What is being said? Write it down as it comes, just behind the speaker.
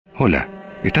Hola,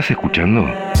 ¿estás escuchando?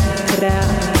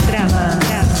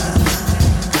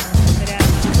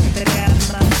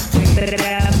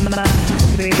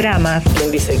 Dramas.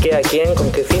 ¿Quién dice qué a quién?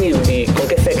 ¿Con qué fin y con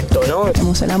qué efecto, no?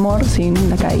 Hacemos el amor sin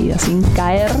la caída, sin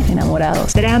caer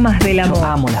enamorados. Dramas del amor. Yo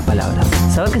amo las palabras.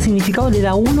 Saber qué significado le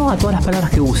da uno a todas las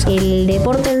palabras que usa. El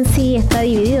deporte en sí está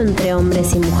dividido entre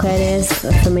hombres y mujeres,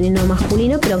 femenino o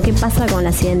masculino, pero ¿qué pasa con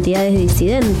las identidades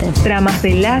disidentes? Dramas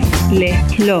de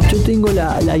lo. Yo tengo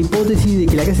la hipótesis de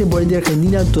que la clase política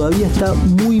argentina todavía está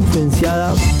muy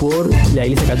influenciada por la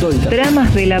Iglesia Católica.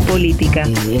 Dramas de la política.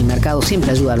 El mercado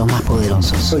siempre ayuda a los más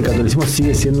poderosos. El catolicismo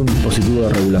sigue siendo un dispositivo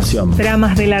de regulación.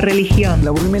 Dramas de la religión. El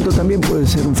aburrimiento también puede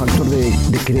ser un factor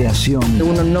de creación.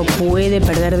 Uno no puede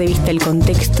perder de vista el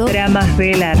contexto. Dramas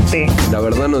del arte. La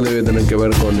verdad no debe tener que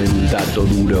ver con el dato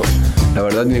duro. La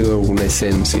verdad tiene que ver con una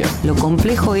esencia. Lo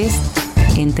complejo es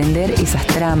entender esas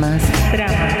tramas.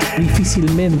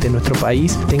 Difícilmente nuestro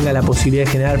país tenga la posibilidad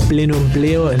de generar pleno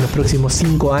empleo en los próximos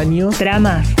 5 años.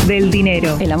 Dramas del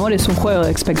dinero. El amor es un juego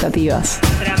de expectativas.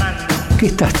 ¿Qué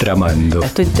estás tramando?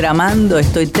 Estoy tramando,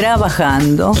 estoy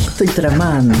trabajando. Estoy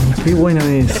tramando. Qué bueno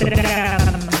eso.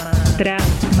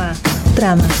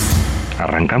 Tramas.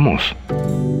 ¿Arrancamos?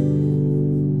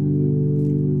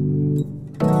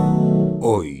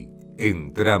 Hoy,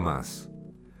 en Tramas,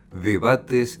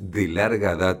 debates de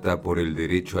larga data por el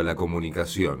derecho a la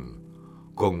comunicación,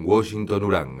 con Washington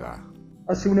Uranga.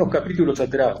 Hace unos capítulos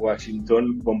atrás,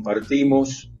 Washington,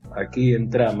 compartimos aquí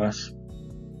en Tramas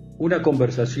una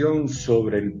conversación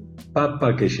sobre el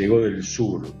Papa que llegó del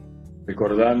sur,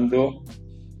 recordando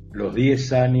los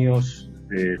 10 años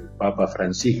del Papa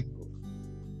Francisco,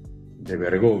 de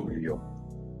Bergoglio.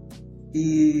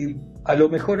 Y a lo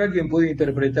mejor alguien puede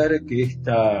interpretar que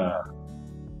esta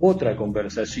otra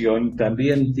conversación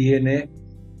también tiene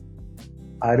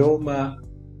aroma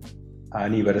a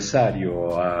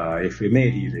aniversario, a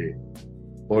efeméride,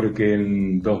 porque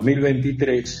en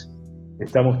 2023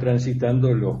 estamos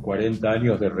transitando los 40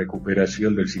 años de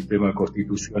recuperación del sistema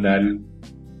constitucional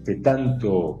que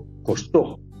tanto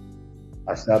costó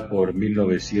hasta por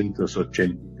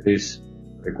 1983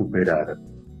 recuperar.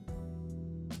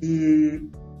 Y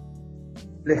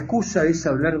la excusa es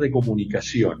hablar de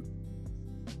comunicación.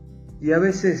 Y a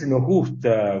veces nos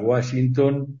gusta,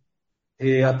 Washington,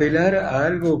 apelar a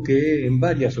algo que en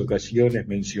varias ocasiones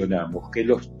mencionamos, que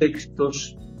los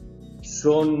textos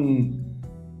son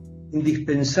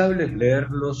indispensables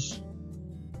leerlos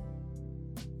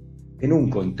en un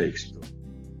contexto.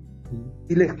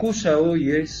 Y la excusa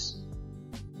hoy es,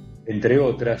 entre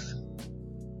otras,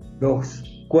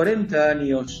 los 40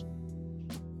 años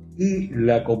y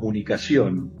la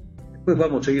comunicación. Después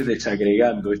vamos a ir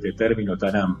desagregando este término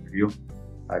tan amplio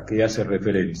a que hace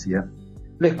referencia.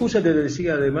 La excusa, te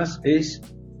decía, además, es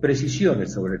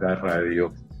precisiones sobre la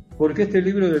radio, porque este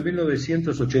libro de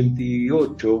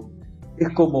 1988 es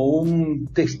como un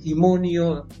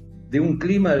testimonio de un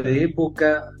clima de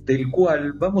época del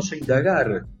cual vamos a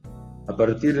indagar a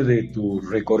partir de tu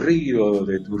recorrido,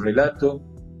 de tu relato,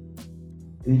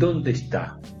 en dónde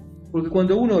está. Porque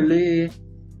cuando uno lee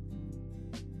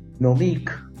NOMIC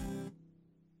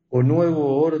o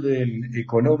Nuevo Orden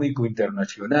Económico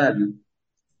Internacional,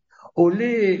 o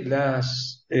lee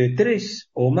las 3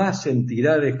 o más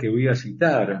entidades que voy a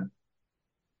citar,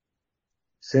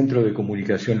 Centro de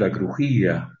Comunicación La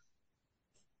Crujía,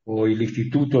 o el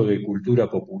Instituto de Cultura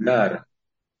Popular,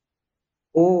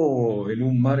 o en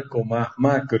un marco más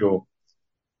macro,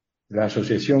 la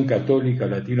Asociación Católica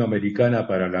Latinoamericana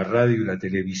para la Radio y la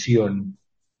Televisión,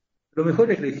 lo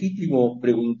mejor es legítimo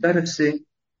preguntarse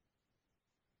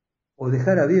o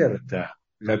dejar abierta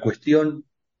la cuestión: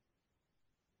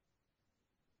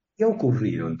 ¿qué ha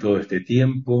ocurrido en todo este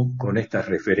tiempo con estas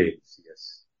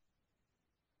referencias?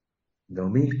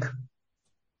 NOMIC,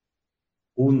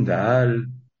 UNDAAL,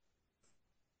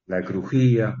 La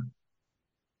Crujía,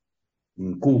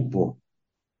 Incupo,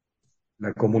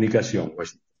 la comunicación.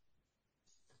 Pues.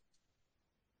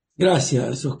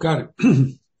 Gracias, Oscar.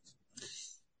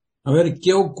 A ver,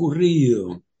 ¿qué ha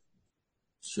ocurrido?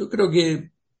 Yo creo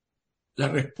que la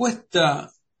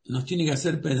respuesta nos tiene que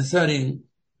hacer pensar en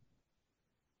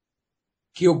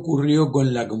qué ocurrió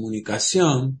con la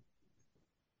comunicación,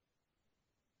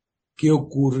 qué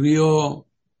ocurrió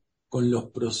con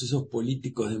los procesos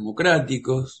políticos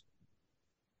democráticos,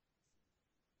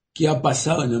 qué ha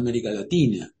pasado en América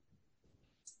Latina.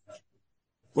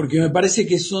 Porque me parece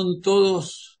que son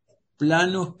todos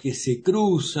planos que se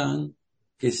cruzan,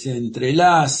 que se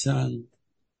entrelazan.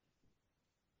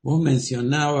 Vos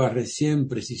mencionabas recién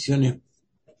precisiones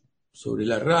sobre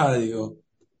la radio,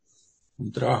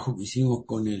 un trabajo que hicimos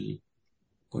con el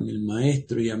con el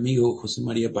maestro y amigo José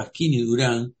María Pasquini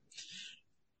Durán,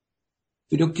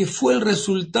 pero que fue el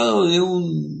resultado de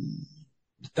un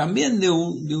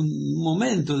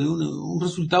momento, de un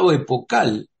resultado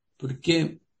epocal,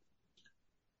 porque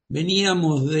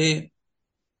veníamos de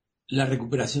la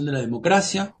recuperación de la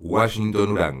democracia. Washington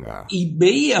Uranga. Y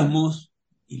veíamos,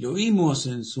 y lo vimos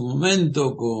en su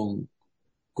momento con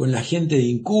la gente de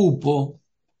Incupo,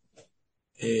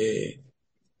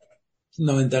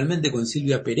 fundamentalmente con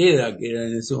Silvia Pereda, que era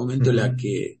en ese momento la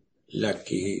que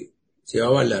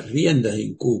llevaba las riendas de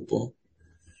Incupo.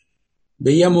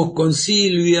 Veíamos con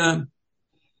Silvia,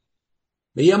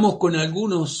 veíamos con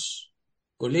algunos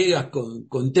colegas,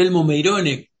 con Telmo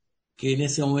Meirone, que en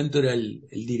ese momento era el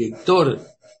director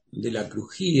de la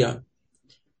Crujía.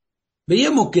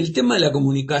 Veíamos que el tema de la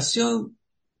comunicación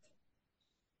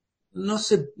no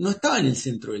estaba en el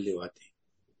centro del debate.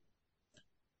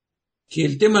 Que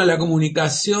el tema de la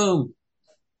comunicación,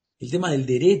 el tema del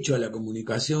derecho a la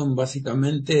comunicación,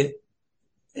 básicamente,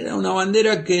 era una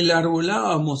bandera que la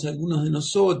arbolábamos algunos de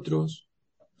nosotros,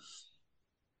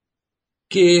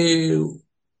 que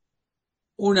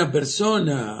una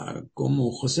persona como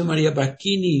José María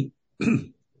Pasquini,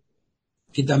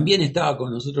 que también estaba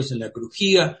con nosotros en la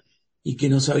Crujía y que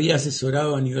nos había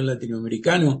asesorado a nivel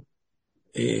latinoamericano,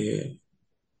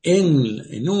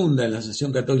 en UNDA, en la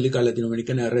Asociación Católica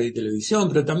Latinoamericana de Radio y Televisión,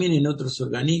 pero también en otros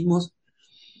organismos,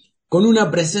 con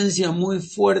una presencia muy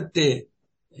fuerte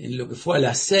en lo que fue a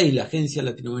la ASEI, la Agencia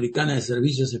Latinoamericana de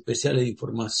Servicios Especiales de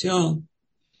Información,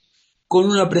 con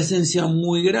una presencia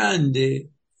muy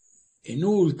grande en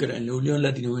ULCRA, en la Unión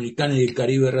Latinoamericana y del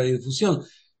Caribe de Radiodifusión,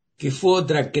 que fue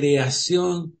otra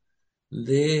creación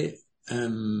de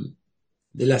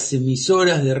las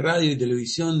emisoras de radio y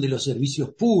televisión de los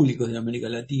servicios públicos de América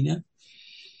Latina.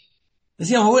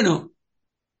 Decíamos, bueno,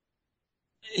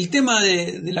 el tema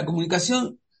de la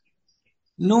comunicación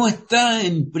no está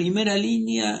en primera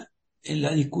línea en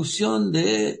la discusión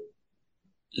de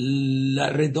la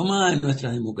retomada de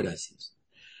nuestras democracias.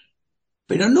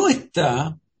 Pero no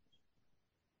está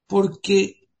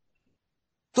porque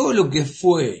todo lo que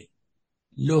fue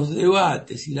los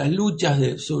debates y las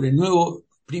luchas sobre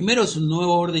primero es un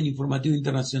nuevo orden informativo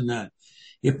internacional,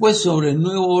 y después sobre el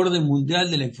nuevo orden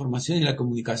mundial de la información y la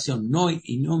comunicación, NOI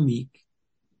y NOMIC,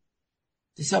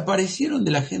 desaparecieron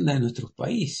de la agenda de nuestros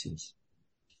países.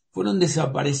 Fueron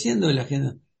desapareciendo de la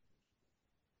agenda.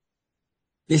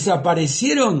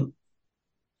 Desaparecieron,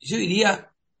 yo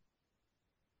diría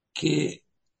que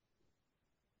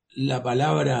la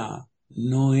palabra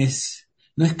no es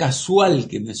casual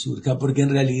que me surja, porque en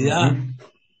realidad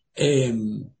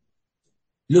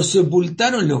lo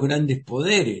sepultaron los grandes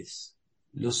poderes,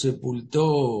 lo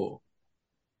sepultó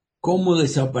cómo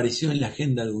desapareció en la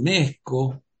agenda de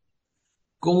UNESCO,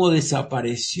 cómo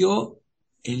desapareció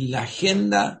en la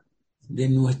agenda de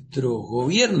nuestros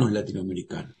gobiernos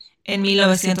latinoamericanos. En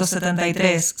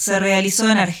 1973 se realizó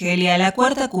en Argelia la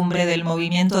cuarta cumbre del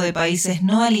Movimiento de Países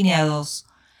No Alineados.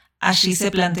 Allí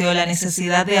se planteó la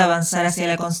necesidad de avanzar hacia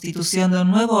la constitución de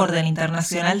un nuevo orden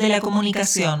internacional de la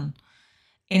comunicación.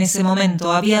 En ese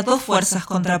momento había dos fuerzas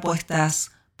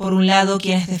contrapuestas. Por un lado,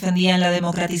 quienes defendían la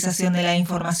democratización de la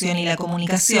información y la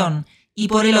comunicación, y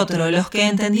por el otro, los que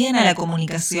entendían a la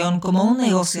comunicación como un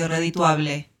negocio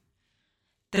redituable.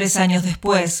 3 años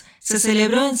después, se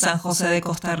celebró en San José de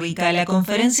Costa Rica la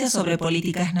Conferencia sobre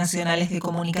Políticas Nacionales de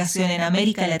Comunicación en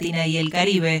América Latina y el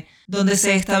Caribe, donde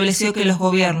se estableció que los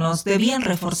gobiernos debían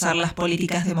reforzar las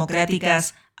políticas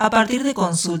democráticas a partir de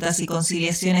consultas y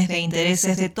conciliaciones de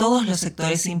intereses de todos los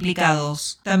sectores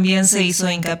implicados. También se hizo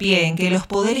hincapié en que los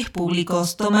poderes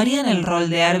públicos tomarían el rol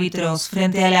de árbitros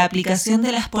frente a la aplicación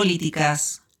de las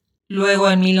políticas.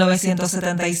 Luego, en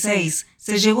 1976,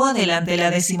 se llevó adelante la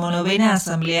 19ª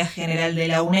Asamblea General de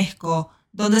la UNESCO,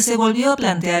 donde se volvió a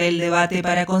plantear el debate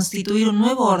para constituir un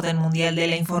nuevo orden mundial de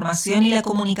la información y la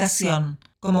comunicación.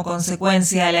 Como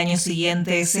consecuencia, al año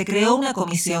siguiente, se creó una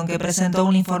comisión que presentó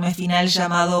un informe final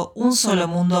llamado Un solo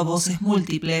mundo, voces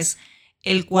múltiples,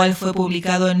 el cual fue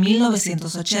publicado en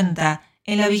 1980,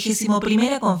 en la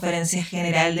 21ª Conferencia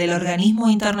General del Organismo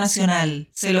Internacional.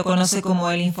 Se lo conoce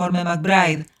como el Informe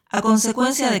McBride, a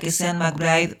consecuencia de que Sean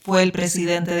McBride fue el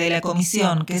presidente de la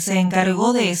comisión que se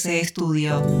encargó de ese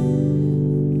estudio.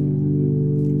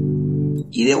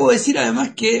 Y debo decir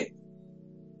además que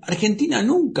Argentina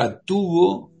nunca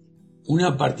tuvo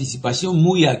una participación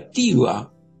muy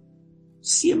activa.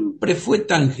 Siempre fue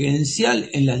tangencial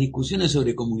en las discusiones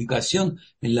sobre comunicación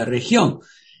en la región.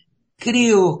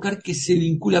 Creo, Oscar, que se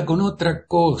vincula con otra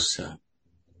cosa.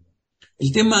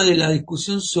 El tema de la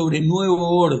discusión sobre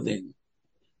nuevo orden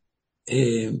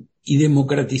y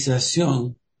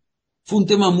democratización fue un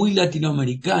tema muy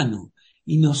latinoamericano.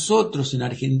 Y nosotros en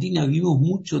Argentina vivimos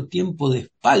mucho tiempo de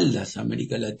espaldas a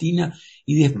América Latina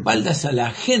y de espaldas a la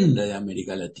agenda de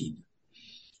América Latina.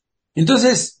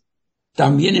 Entonces,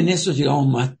 también en eso llegamos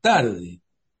más tarde.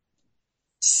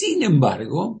 Sin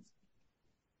embargo,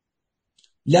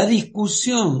 la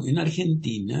discusión en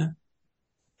Argentina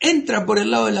entra por el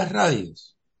lado de las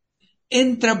radios,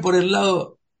 entra por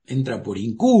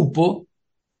Incupo,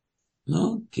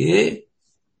 ¿no? que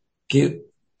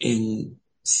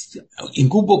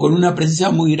Incupo con una presencia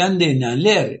muy grande en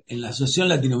ALER, en la Asociación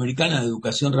Latinoamericana de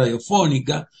Educación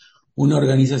Radiofónica, una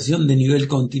organización de nivel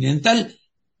continental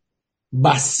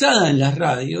basada en las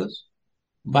radios,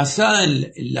 basada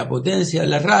en la potencia de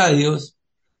las radios,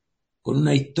 con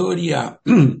una historia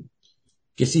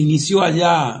que se inició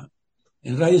allá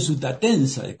en Radio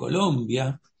Sutatensa de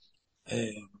Colombia,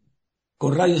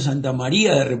 con Radio Santa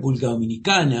María de República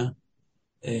Dominicana,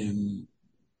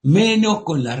 menos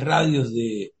con las radios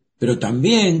pero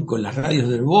también con las radios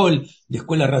del BOL, de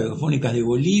Escuelas Radiofónicas de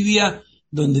Bolivia,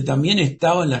 donde también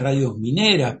estaban las radios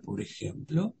mineras, por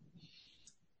ejemplo,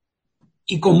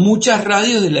 y con muchas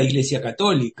radios de la Iglesia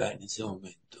Católica en ese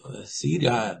momento. Es decir,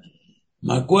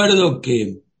 me acuerdo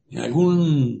que en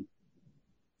algún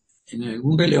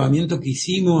relevamiento que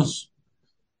hicimos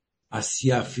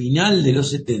hacia final de los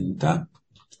 70,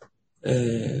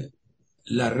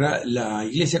 la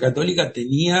Iglesia Católica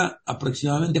tenía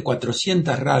aproximadamente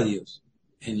 400 radios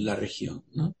en la región,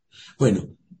 ¿no? Bueno,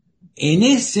 en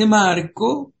ese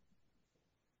marco,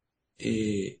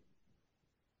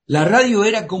 la radio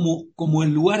era como el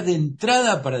lugar de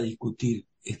entrada para discutir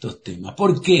estos temas.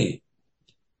 ¿Por qué?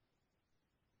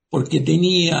 Porque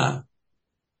tenía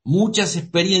muchas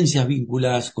experiencias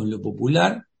vinculadas con lo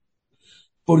popular,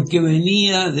 porque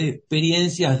venía de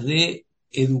experiencias de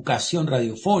educación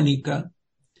radiofónica,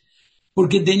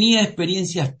 porque tenía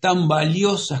experiencias tan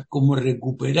valiosas como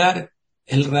recuperar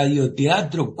el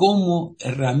radioteatro como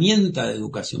herramienta de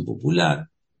educación popular,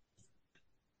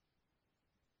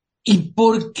 y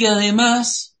porque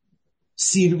además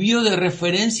sirvió de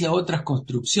referencia a otras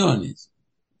construcciones.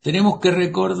 Tenemos que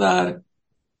recordar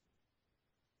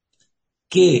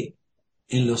que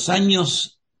en los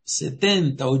años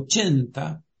 70,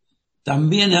 80,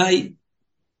 también hay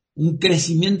un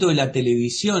crecimiento de la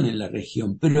televisión en la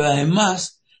región, pero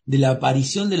además de la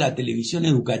aparición de la televisión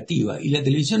educativa. Y la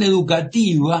televisión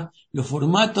educativa, los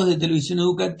formatos de televisión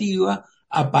educativa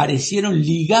aparecieron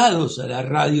ligados a la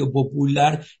radio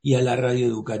popular y a la radio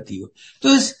educativa.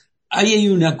 Entonces, ahí hay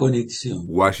una conexión.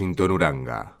 Washington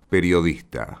Uranga,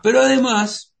 periodista. Pero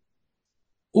además,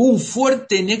 un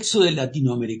fuerte nexo de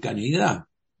latinoamericanidad.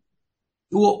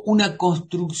 Hubo una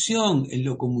construcción en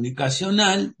lo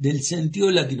comunicacional del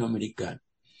sentido latinoamericano.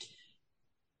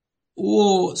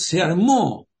 Se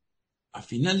armó a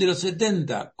final de los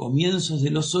 70, comienzos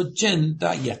de los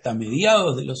 80 y hasta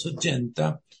mediados de los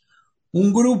 80,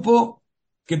 un grupo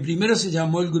que primero se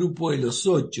llamó el Grupo de los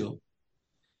 8.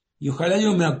 Y ojalá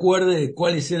yo me acuerde de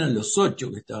cuáles eran los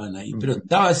 8 que estaban ahí, pero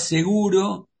estaba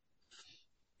seguro,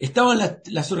 estaban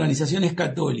las organizaciones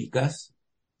católicas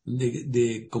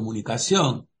de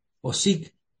comunicación,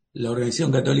 OSIC, la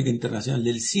Organización Católica Internacional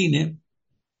del Cine,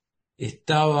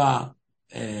 estaba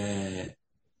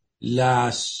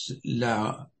la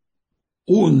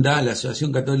UNDA, la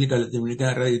Asociación Católica Latinoamericana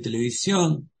de Radio y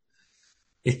Televisión,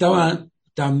 estaba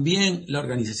también la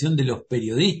Organización de los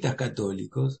Periodistas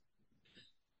Católicos,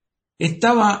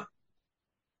 estaba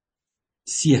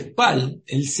CIESPAL,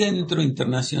 el Centro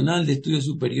Internacional de Estudios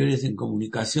Superiores en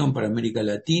Comunicación para América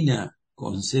Latina,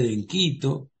 con sede en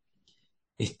Quito,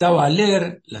 estaba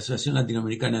ALER, la Asociación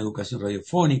Latinoamericana de Educación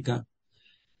Radiofónica,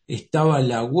 estaba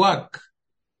la UAC,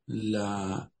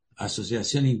 la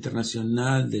Asociación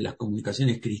Internacional de las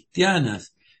Comunicaciones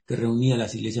Cristianas, que reunía a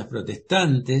las iglesias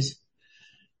protestantes,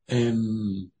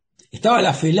 estaba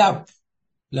la FELAP,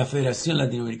 la Federación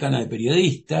Latinoamericana de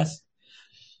Periodistas,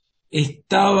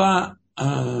 estaba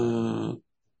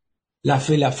la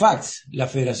FELAFAX, la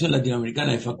Federación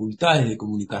Latinoamericana de Facultades de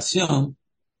Comunicación,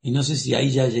 y no sé si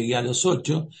ahí ya llegué a los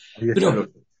 8,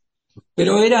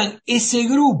 pero ese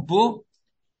grupo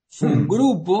fue un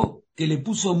grupo que le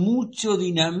puso mucho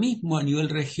dinamismo a nivel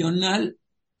regional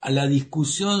a la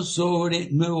discusión sobre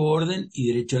nuevo orden y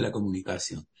derecho a la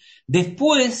comunicación.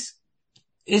 Después,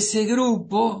 ese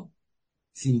grupo,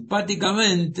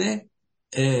 simpáticamente,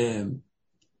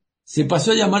 se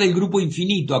pasó a llamar el Grupo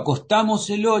Infinito. Acostamos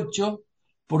el 8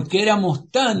 porque éramos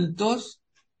tantos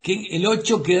que el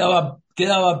 8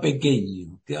 quedaba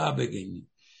pequeño,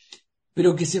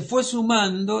 pero que se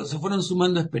fueron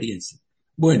sumando experiencias.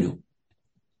 Bueno,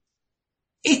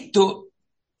 esto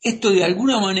de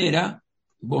alguna manera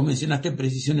vos mencionaste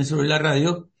Precisiones sobre la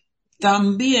radio,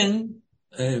 también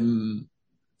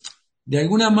de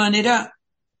alguna manera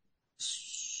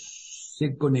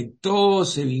se conectó,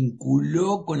 se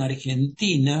vinculó con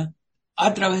Argentina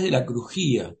a través de la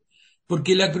crujía,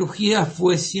 porque la crujía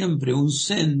fue siempre un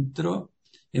centro,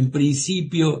 en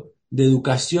principio, de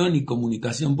educación y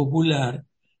comunicación popular,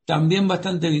 también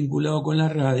bastante vinculado con la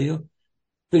radio,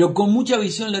 pero con mucha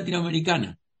visión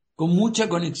latinoamericana, con mucha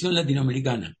conexión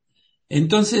latinoamericana.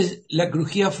 Entonces, la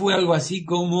crujía fue algo así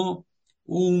como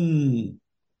un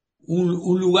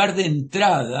lugar de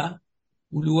entrada,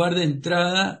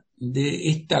 de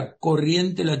esta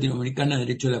corriente latinoamericana de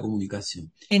Derecho a la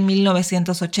Comunicación. En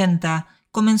 1980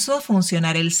 comenzó a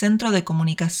funcionar el Centro de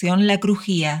Comunicación La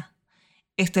Crujía.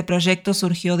 Este proyecto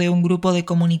surgió de un grupo de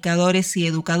comunicadores y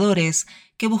educadores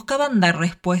que buscaban dar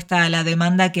respuesta a la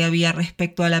demanda que había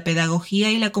respecto a la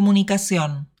pedagogía y la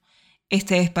comunicación.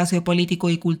 Este espacio político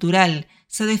y cultural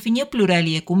se definió plural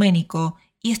y ecuménico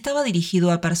y estaba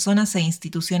dirigido a personas e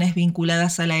instituciones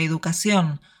vinculadas a la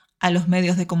educación, a los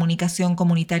medios de comunicación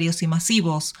comunitarios y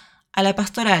masivos, a la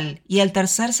pastoral y al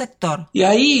tercer sector. Y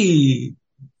ahí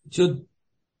yo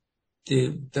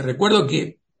te recuerdo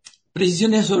que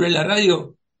Precisiones sobre la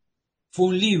radio fue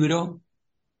un libro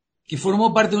que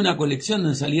formó parte de una colección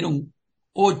donde salieron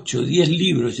 8, 10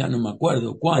 libros, ya no me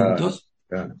acuerdo cuántos.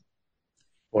 Claro.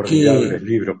 Formidables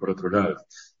libros, por otro lado.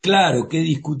 Claro, que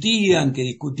discutían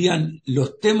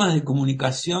los temas de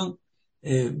comunicación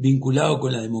vinculados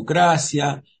con la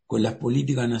democracia, con las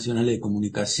políticas nacionales de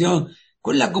comunicación,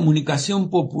 con la comunicación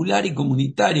popular y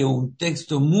comunitaria. Un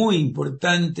texto muy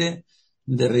importante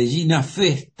de Regina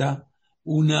Festa,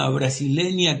 una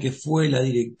brasileña que fue la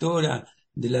directora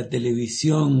de la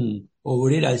televisión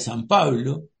obrera de San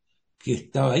Pablo, que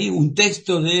estaba ahí. Un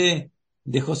texto de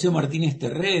José Martínez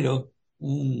Terrero,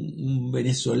 un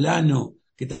venezolano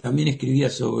que también escribía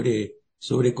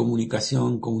sobre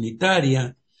comunicación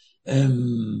comunitaria,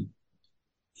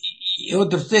 y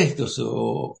otros textos.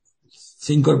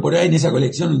 Se incorporaba en esa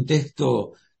colección un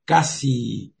texto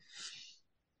casi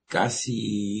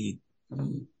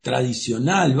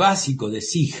tradicional, básico, de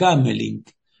C. Hamelink.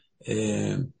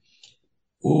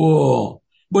 Hubo,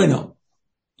 bueno,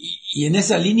 y en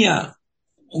esa línea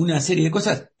una serie de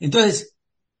cosas. Entonces,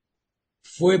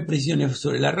 fue Precisiones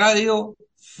sobre la radio,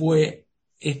 fue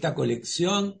esta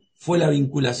colección, fue la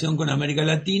vinculación con América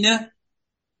Latina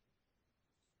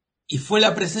y fue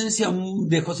la presencia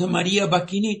de José María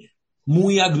Pasquini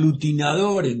muy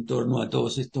aglutinador en torno a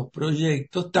todos estos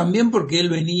proyectos, también porque él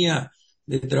venía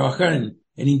de trabajar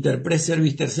en Interpress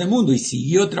Service Tercer Mundo y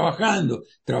siguió trabajando.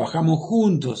 Trabajamos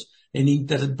juntos en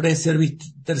Interpress Service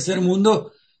Tercer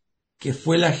Mundo, que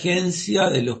fue la agencia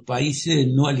de los países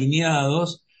no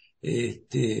alineados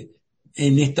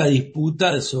en esta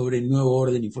disputa sobre el nuevo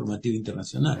orden informativo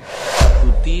internacional.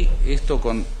 Discutí esto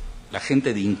con la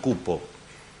gente de Incupo.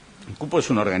 Incupo es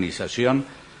una organización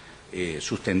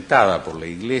sustentada por la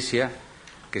Iglesia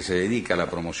que se dedica a la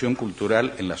promoción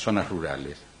cultural en las zonas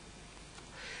rurales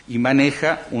y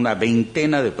maneja una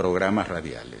veintena de programas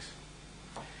radiales.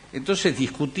 Entonces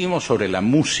discutimos sobre la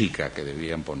música que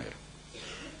debían poner.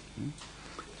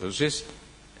 Entonces,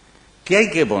 ¿qué hay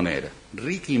que poner?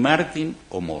 ¿Ricky Martin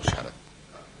o Mozart?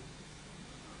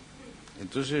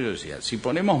 Entonces yo decía, si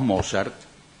ponemos Mozart,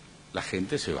 la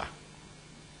gente se va.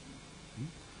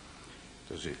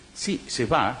 Entonces, sí, se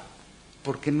va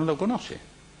porque no lo conoce,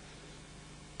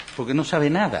 porque no sabe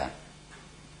nada.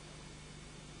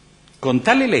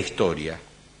 Contale la historia,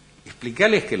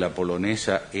 explicarles que la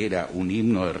polonesa era un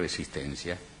himno de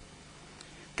resistencia,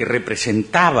 que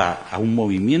representaba a un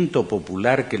movimiento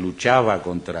popular que luchaba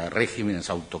contra regímenes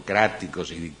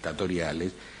autocráticos y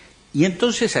dictatoriales, y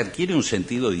entonces adquiere un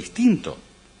sentido distinto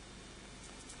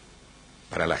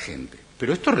para la gente.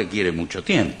 Pero esto requiere mucho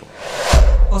tiempo.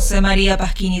 José María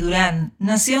Pasquini Durán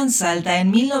nació en Salta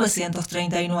en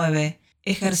 1939.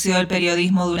 Ejerció el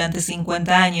periodismo durante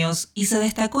 50 años y se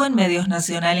destacó en medios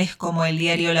nacionales como el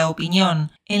diario La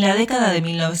Opinión, en la década de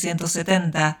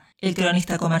 1970, El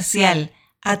Cronista Comercial,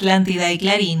 Atlántida y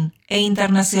Clarín, e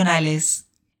internacionales.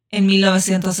 En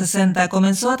 1960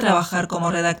 comenzó a trabajar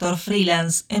como redactor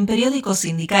freelance en periódicos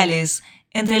sindicales,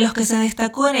 entre los que se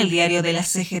destacó en el diario de la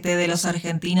CGT de los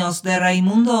argentinos de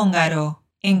Raimundo Ongaro,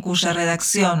 en cuya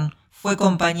redacción fue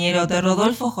compañero de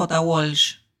Rodolfo J.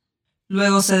 Walsh.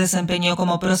 Luego se desempeñó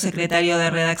como prosecretario de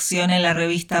redacción en la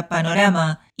revista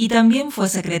Panorama y también fue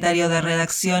secretario de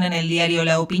redacción en el diario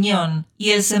La Opinión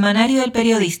y el semanario El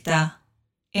Periodista.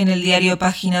 En el diario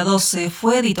Página 12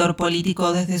 fue editor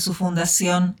político desde su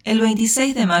fundación el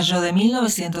 26 de mayo de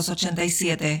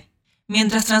 1987.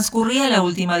 Mientras transcurría la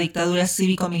última dictadura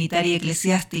cívico-militar y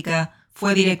eclesiástica,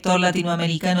 Fue director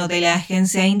latinoamericano de la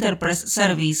agencia Interpress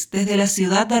Service desde la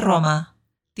ciudad de Roma.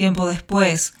 Tiempo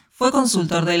después, fue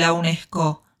consultor de la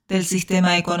UNESCO, del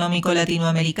Sistema Económico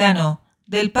Latinoamericano,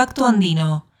 del Pacto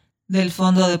Andino, del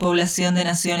Fondo de Población de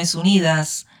Naciones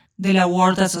Unidas, de la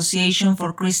World Association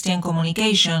for Christian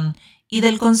Communication y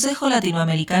del Consejo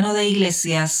Latinoamericano de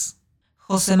Iglesias.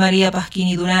 José María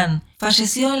Pasquini Durán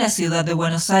falleció en la ciudad de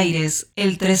Buenos Aires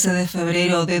el 13 de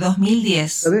febrero de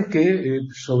 2010. ¿Sabés qué?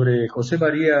 Sobre José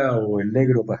María o el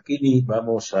negro Pasquini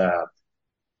vamos a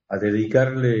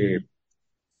dedicarle,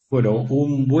 bueno,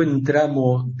 un buen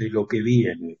tramo de lo que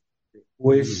viene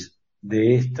después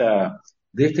de esta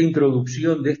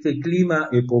introducción, de este clima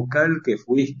epocal que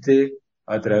fuiste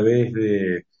a través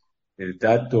de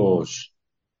datos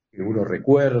que uno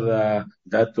recuerda,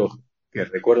 datos que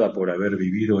recuerda por haber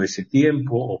vivido ese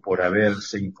tiempo o por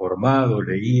haberse informado,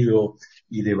 leído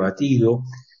y debatido.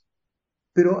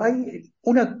 Pero hay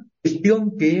una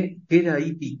cuestión que queda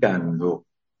ahí picando,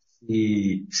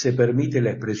 si se permite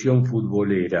la expresión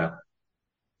futbolera.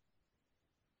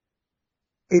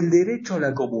 El derecho a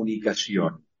la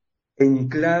comunicación, en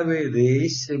clave de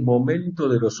ese momento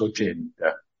de los 80.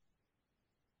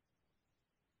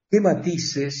 ¿Qué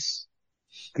matices,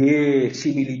 qué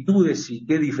similitudes y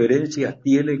qué diferencias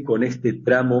tiene con este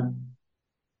tramo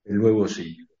del nuevo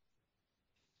siglo?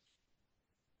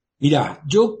 Mirá,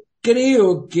 yo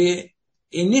creo que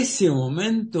en ese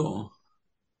momento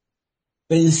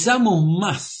pensamos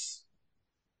más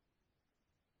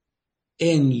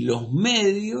en los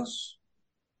medios,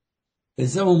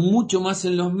 pensamos mucho más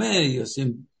en los medios,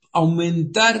 en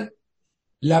aumentar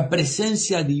la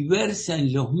presencia diversa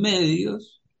en los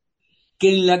medios,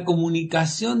 que en la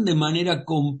comunicación de manera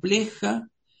compleja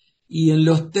y en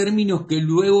los términos que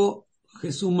luego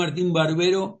Jesús Martín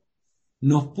Barbero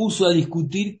nos puso a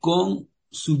discutir con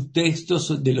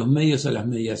subtextos de los medios a las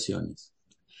mediaciones.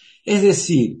 Es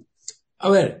decir,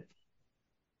 a ver,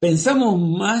 pensamos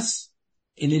más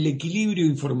en el equilibrio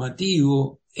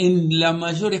informativo, en las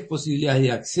mayores posibilidades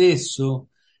de acceso,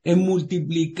 en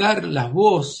multiplicar las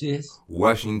voces.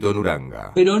 Washington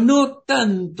Uranga. Pero no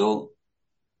tanto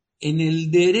en el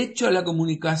derecho a la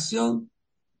comunicación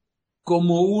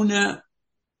como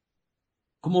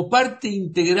parte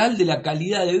integral de la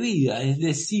calidad de vida, es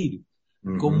decir,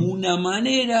 como una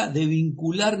manera de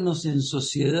vincularnos en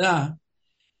sociedad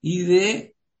y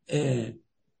de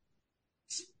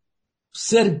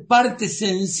ser parte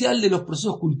esencial de los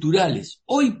procesos culturales.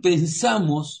 Hoy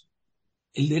pensamos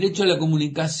el derecho a la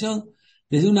comunicación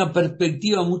desde una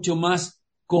perspectiva mucho más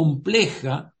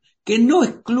compleja, que no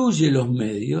excluye los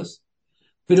medios,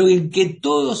 pero en que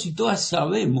todos y todas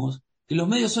sabemos que los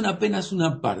medios son apenas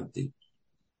una parte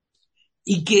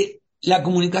y que la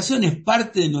comunicación es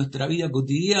parte de nuestra vida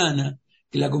cotidiana,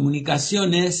 que la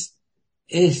comunicación es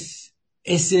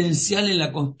esencial en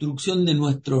la construcción de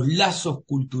nuestros lazos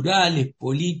culturales,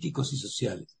 políticos y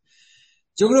sociales.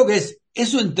 Yo creo que es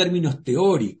eso en términos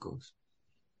teóricos.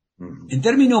 En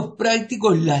términos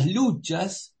prácticos, las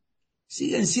luchas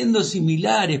siguen siendo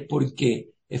similares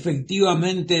porque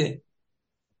efectivamente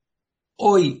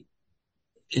hoy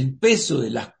el peso de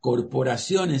las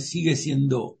corporaciones sigue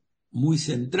siendo muy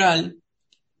central.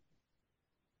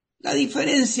 La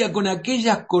diferencia con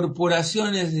aquellas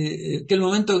corporaciones de aquel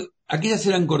momento, aquellas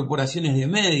eran corporaciones de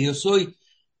medios. Hoy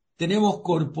tenemos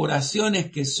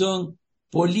corporaciones que son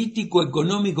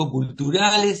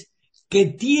político-económico-culturales que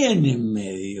tienen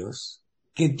medios,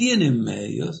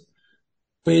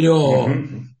 pero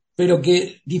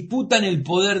que disputan el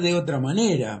poder de otra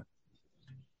manera.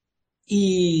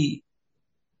 Y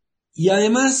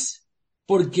además,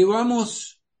 porque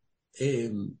vamos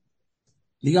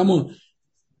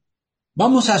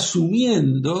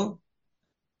asumiendo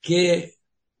que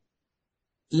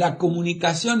la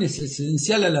comunicación es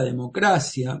esencial a la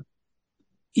democracia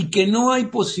y que no hay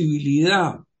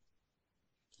posibilidad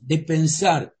de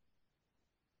pensar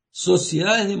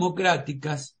sociedades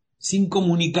democráticas sin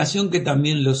comunicación que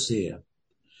también lo sea.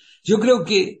 Yo creo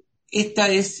que esta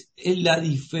es la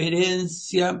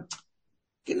diferencia,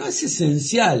 que no es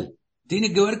esencial,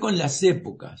 tiene que ver con las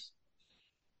épocas,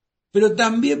 pero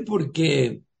también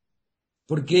porque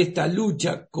esta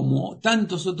lucha, como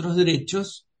tantos otros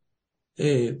derechos,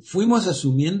 fuimos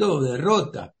asumiendo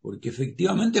derrotas, porque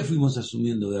efectivamente fuimos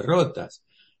asumiendo derrotas.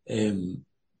 El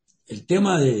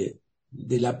tema de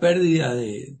la pérdida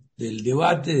del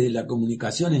debate de la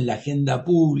comunicación en la agenda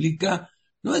pública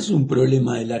no es un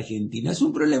problema de la Argentina, es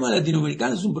un problema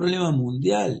latinoamericano, es un problema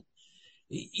mundial.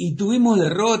 Y tuvimos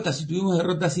derrotas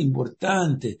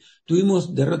importantes,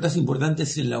 tuvimos derrotas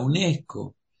importantes en la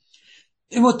UNESCO.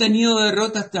 Hemos tenido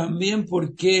derrotas también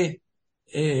porque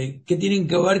que tienen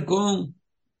que ver con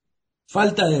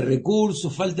falta de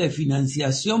recursos, falta de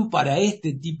financiación para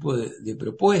este tipo de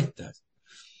propuestas.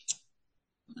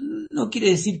 No quiere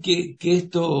decir que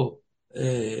esto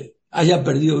haya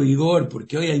perdido vigor,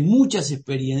 porque hoy hay muchas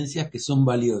experiencias que son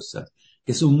valiosas,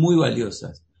 que son muy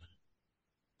valiosas.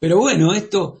 Pero bueno,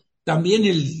 esto también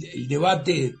el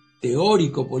debate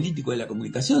teórico, político de la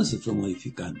comunicación se fue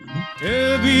modificando, ¿no?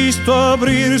 He visto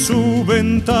abrir su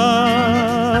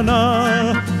ventana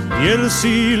y el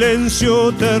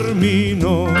silencio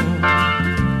terminó.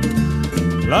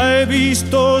 La he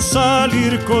visto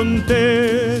salir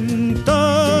contenta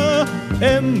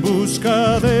en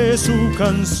busca de su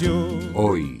canción.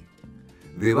 Hoy,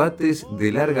 debates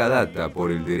de larga data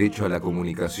por el derecho a la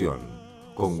comunicación.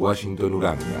 Con Washington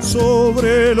Uranga.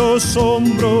 Sobre los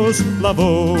hombros la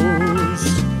voz,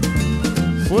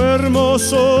 fue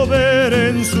hermoso ver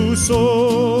en sus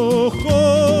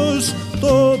ojos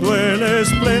todo el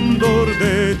esplendor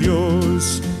de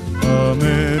Dios.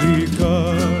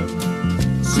 América,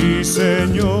 sí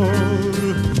señor,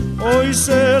 hoy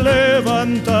se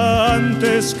levanta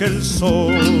antes que el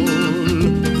sol.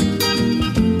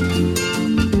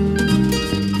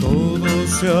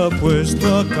 Se ha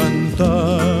puesto a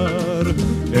cantar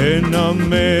en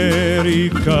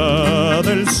América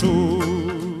del Sur.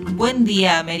 Buen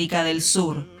día, América del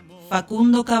Sur.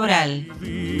 Facundo Cabral.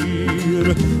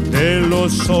 De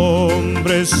los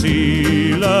hombres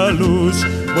y la luz.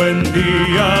 Buen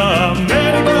día,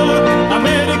 América,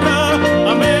 América,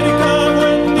 América.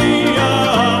 Buen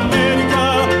día,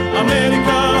 América,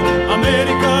 América,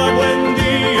 América. Buen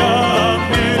día,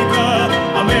 América,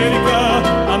 América,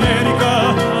 América.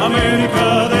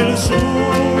 América del Sur,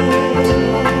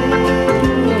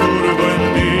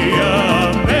 buen día,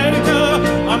 América,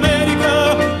 América,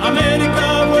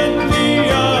 América, buen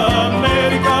día,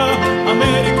 América,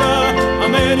 América,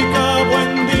 América,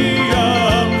 buen día,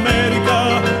 América,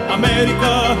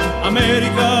 América,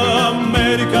 América,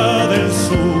 América del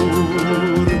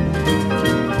Sur.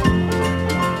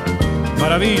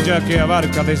 Maravilla que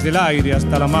abarca desde el aire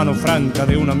hasta la mano franca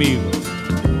de un amigo.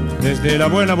 Desde la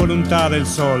buena voluntad del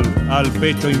sol al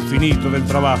pecho infinito del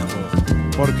trabajo,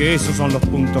 porque esos son los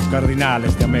puntos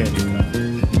cardinales de América.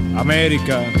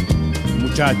 América,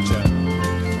 muchacha,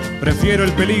 prefiero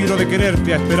el peligro de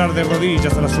quererte a esperar de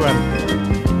rodillas a la suerte.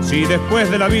 Si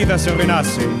después de la vida se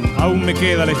renace, aún me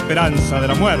queda la esperanza de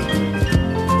la muerte.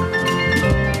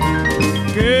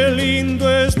 Qué lindo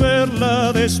es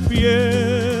verla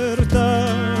despierta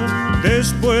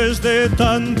después de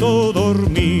tanto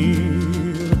dormir.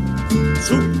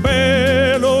 Su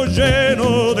pelo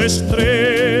lleno de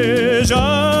estrellas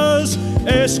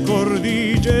es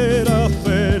cordillera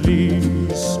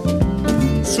feliz.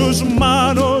 Sus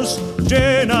manos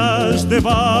llenas de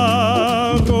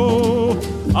barro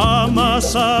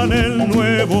amasan el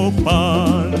nuevo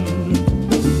pan.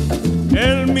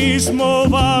 El mismo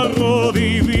barro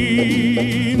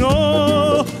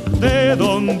divino de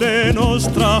donde nos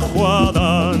trajo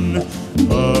Adán.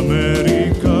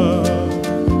 América,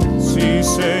 sí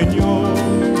señor,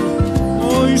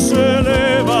 hoy se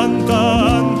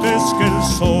levanta antes que el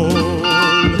sol.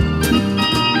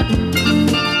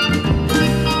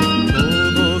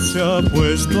 Todo se ha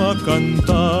puesto a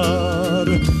cantar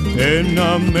en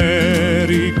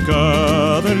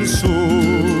América del Sur,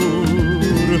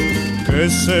 que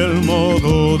es el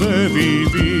modo de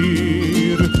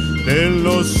vivir de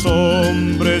los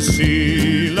hombres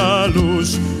y la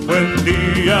luz. Buen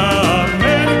día,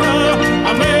 América,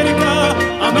 América,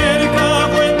 América,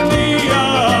 buen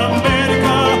día,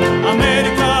 América,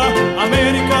 América,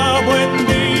 América, buen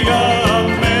día,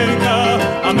 América,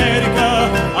 América,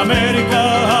 América,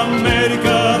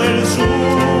 América del Sur.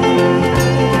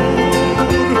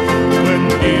 Buen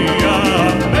día,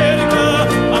 América,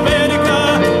 América,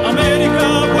 América,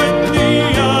 buen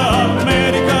día,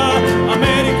 América,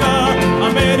 América,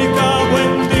 América,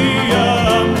 buen día,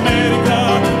 América,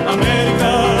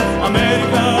 América,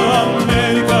 América,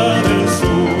 América del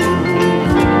Sur.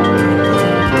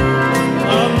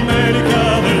 América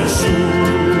del Sur.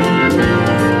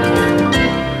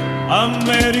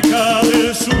 América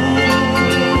del Sur.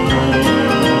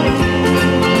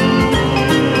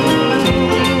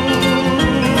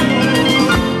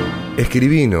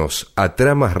 Escribinos a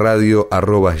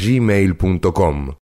tramasradio@gmail.com.